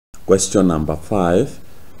Question number 5,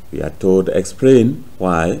 we are told explain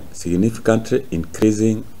why significantly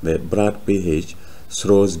increasing the blood pH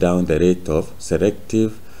slows down the rate of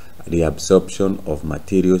selective reabsorption of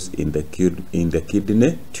materials in the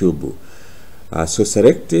kidney tubule. So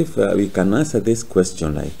selective, we can answer this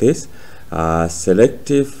question like this.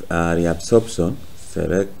 Selective reabsorption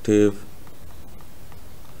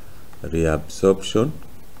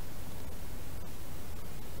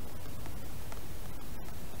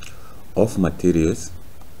of materials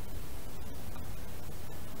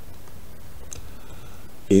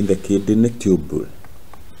in the kidney tubule.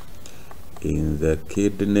 In the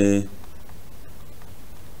kidney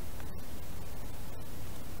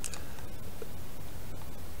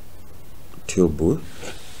tubule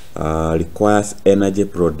requires energy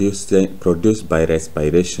produced by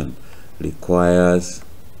respiration. Requires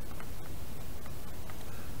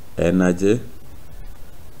energy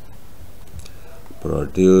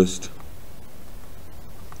produced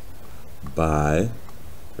by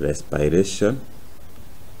respiration.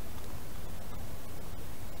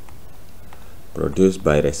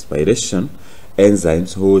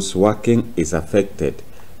 Enzymes whose working is affected.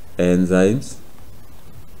 Enzymes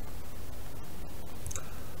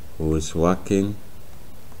whose working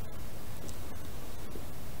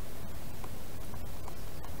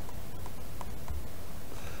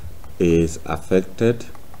is affected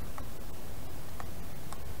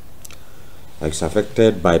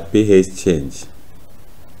by pH change.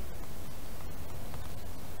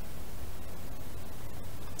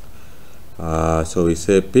 So we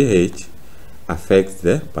say pH affects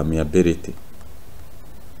the permeability.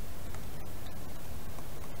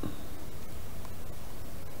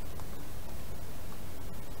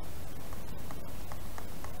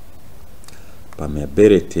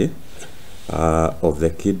 Of the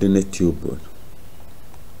kidney tubule.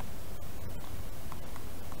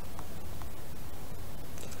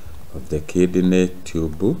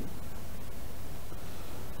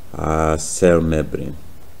 Cell membrane.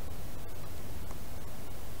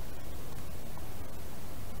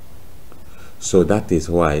 So that is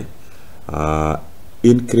why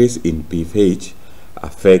increase in pH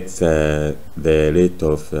affects the rate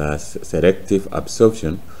of selective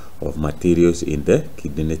absorption of materials in the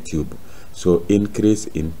kidney tube. So increase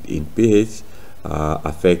in pH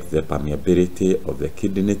affects the permeability of the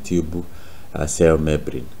kidney tube cell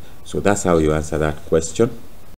membrane. So that's how you answer that question.